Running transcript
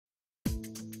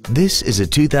This is a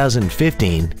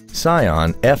 2015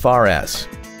 Scion FRS.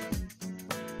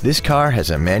 This car has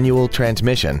a manual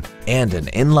transmission and an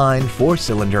inline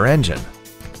 4-cylinder engine.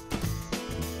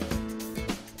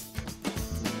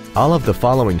 All of the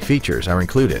following features are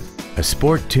included: a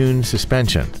sport-tuned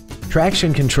suspension,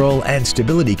 traction control and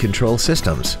stability control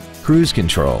systems, cruise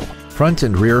control, front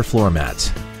and rear floor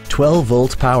mats,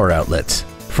 12-volt power outlets,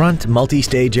 front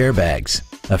multi-stage airbags,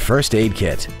 a first aid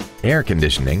kit, air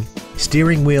conditioning,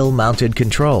 steering wheel mounted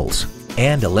controls,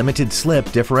 and a limited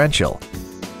slip differential.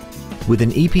 With an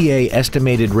EPA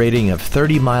estimated rating of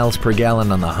 30 miles per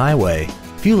gallon on the highway,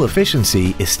 fuel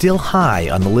efficiency is still high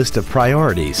on the list of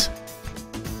priorities.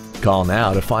 Call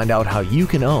now to find out how you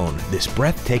can own this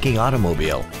breathtaking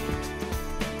automobile.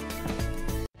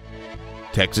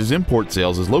 Texas Import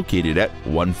Sales is located at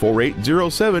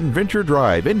 14807 Venture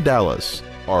Drive in Dallas.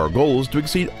 Our goal is to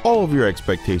exceed all of your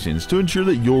expectations to ensure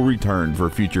that you'll return for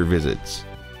future visits.